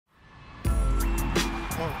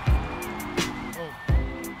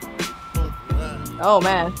Oh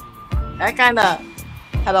man, that kinda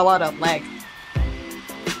had a lot of lag.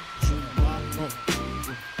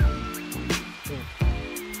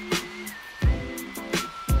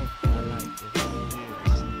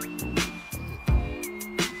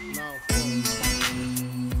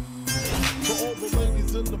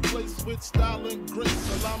 In the place with style and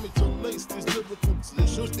grace, allow me to lace these lyrical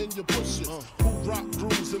tissues in your bushes. Who rock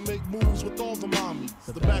grooves and make moves with all the mommies.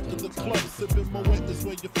 The back of the club, sipping my wet is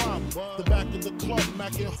where you find me. The back of the club,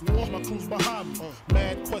 macking war, my crew's behind me.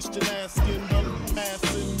 Mad question asking,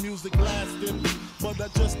 passing, music lasting. But I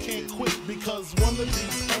just can't quit because one of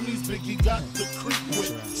these homies Biggie got to creep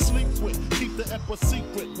with, sleep with, keep the ep a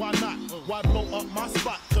secret. Why not? Why blow up my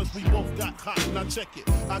spot? Cause we both got hot. Now check it.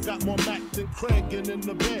 I got more Mac than Craig and in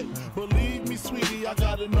the bed. Believe me, sweetie, I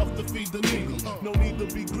got enough to feed the needy. No need to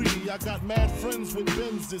be greedy. I got mad friends with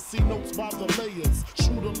Benzes, see notes by the layers.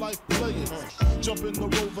 Shooter life players. Jump in the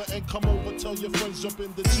Rover and come over. Tell your friends jump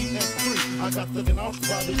in the GS3. I got the out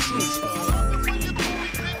by the tree.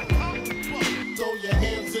 Throw your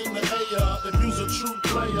hands in the air if you's a true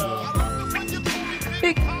player.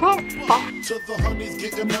 Big Poppa. To the honeys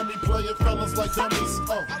getting money, playing fellas like dummies.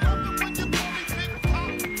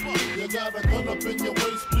 You got a gun up in your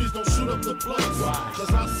waist, please don't shoot up the place.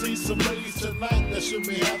 Cause I see some ladies tonight that should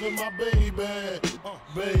be having my baby.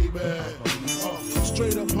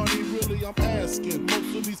 Straight up, honey, really, I'm asking.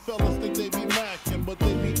 Most of these fellas think they be macking, but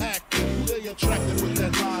they be acting. Who they attracted with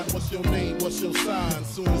that line? What's your name? What's your sign?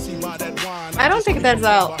 Soon as he buy that wine. I don't think that's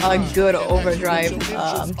a good overdrive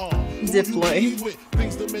deploy.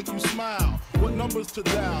 Things that make you smile. What numbers to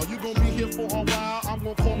dial? You gonna be here for a while? I'm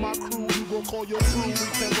gonna call my crew. You gonna call your crew. We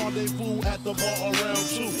can rendezvous at the bar around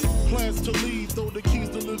 2. Plans to leave. Throw the keys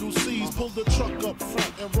to little C's. Pull the truck up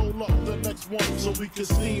front and roll up the next one so we can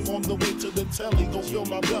steam on the way to the telly. Go fill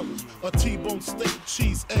my belly. A T-bone steak,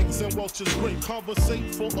 cheese, eggs, and Welch's grape.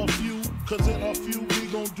 Conversate for a few. Cause in a few we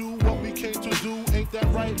gon' do what we came to do. Ain't that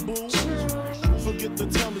right, boo? Forget the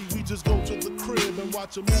telly. We just go to the crib and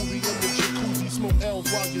watch a movie in the jacuzzi. Smoke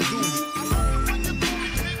L's while you do it.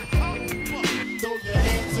 Throw your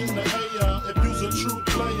hands in the air if you's a true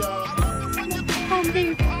player.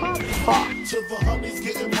 Big Poppa. To the honeys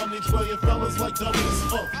getting money, playing fellas like dummies.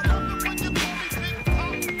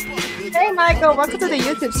 Hey Michael, welcome to the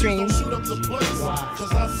YouTube stream. Shoot up the place.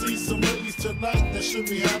 Cause I see some ladies tonight that should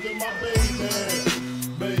be having my baby.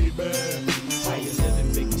 How you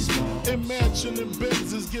living, Biggie Small? Imagining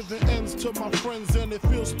Benz is giving ends to my friends and it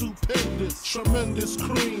feels stupendous. Tremendous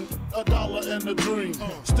cream, $1 and a dream.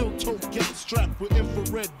 Still tote gas strapped with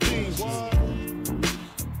infrared beams.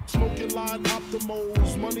 Smoking line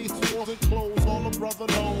optimals, money, stores and clothes, all a brother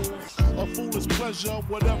knows. A foolish pleasure,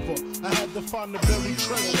 whatever. I had to find the buried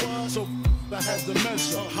treasure, so I had to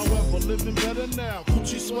measure. However, living better now,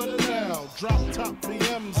 Gucci sweater now. Drop top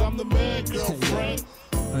BMs, I'm the man, girlfriend.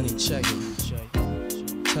 Honey, check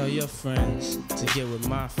it. Tell your friends to get with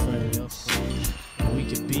my friends. And we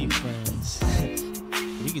could be friends.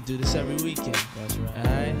 We could do this every weekend. That's right.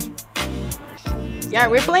 Alright? Yeah,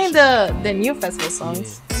 we're playing the new festival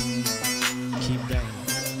songs. Yeah. Keep banging.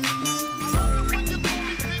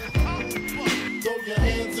 Throw your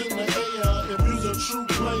hands in the air if you's a true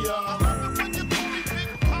player.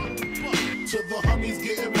 To the honeys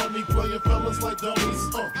getting money, playing fellas like dummies.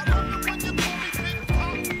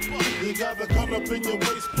 You got a gun up in your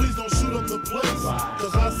waist, please don't shoot up the place.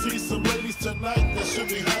 Cause I see some ladies tonight that should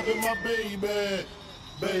be having my baby.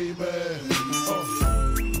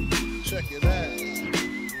 Check it out.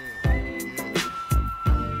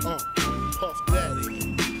 Puff Daddy,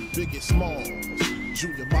 Biggie Smalls,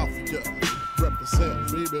 Junior Mafia,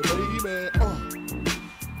 represent, baby.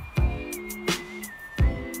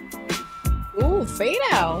 Ooh, fade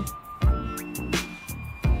out.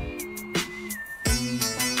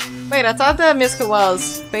 Wait, I thought the music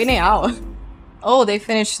was fading out. Oh, they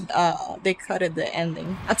finished, they cut it the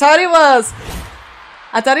ending. I thought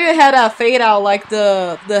it had a fade out like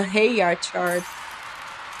the Hey Ya chart.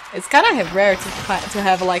 It's kind of rare to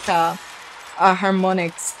have like a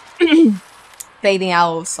harmonix fading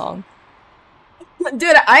out song.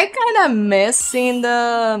 Dude, I kind of miss seeing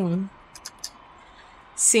the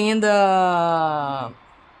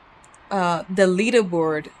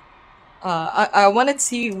leaderboard. I want to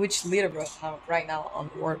see which leaderboard right now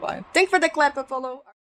on worldwide. Thank you for the clap, Apollo.